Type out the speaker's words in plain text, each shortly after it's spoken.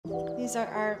These are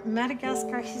our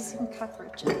Madagascar hissing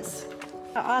cockroaches.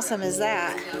 How awesome is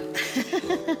that?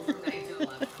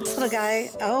 This little guy,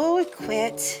 oh,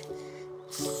 quit.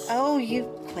 Oh, you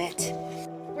quit.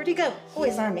 Where'd he go? Oh,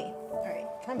 he's on me. All right,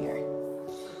 come here.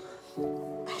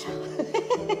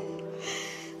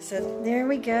 So there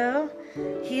we go.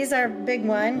 He's our big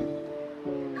one.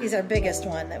 He's our biggest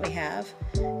one that we have.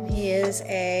 He is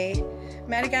a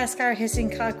Madagascar hissing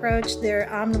cockroach. They're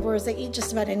omnivores. They eat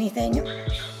just about anything.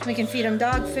 We can feed them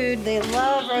dog food. They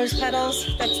love rose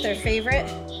petals. That's their favorite.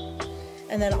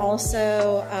 And then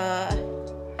also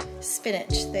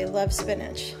spinach. They love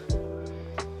spinach.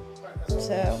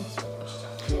 So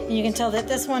you can tell that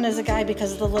this one is a guy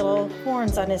because of the little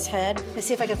horns on his head. Let's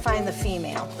see if I can find the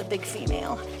female, the big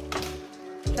female.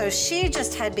 So she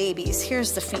just had babies.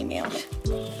 Here's the female.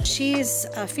 She's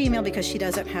a female because she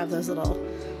doesn't have those little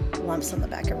lumps on the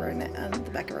back of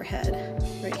her head,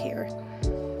 right here.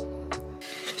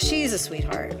 She's a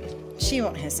sweetheart. She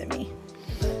won't hiss at me.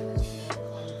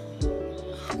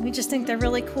 We just think they're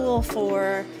really cool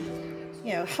for,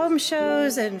 you know, home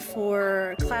shows and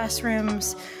for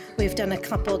classrooms. We've done a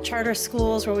couple charter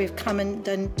schools where we've come and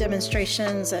done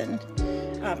demonstrations and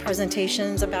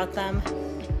presentations about them.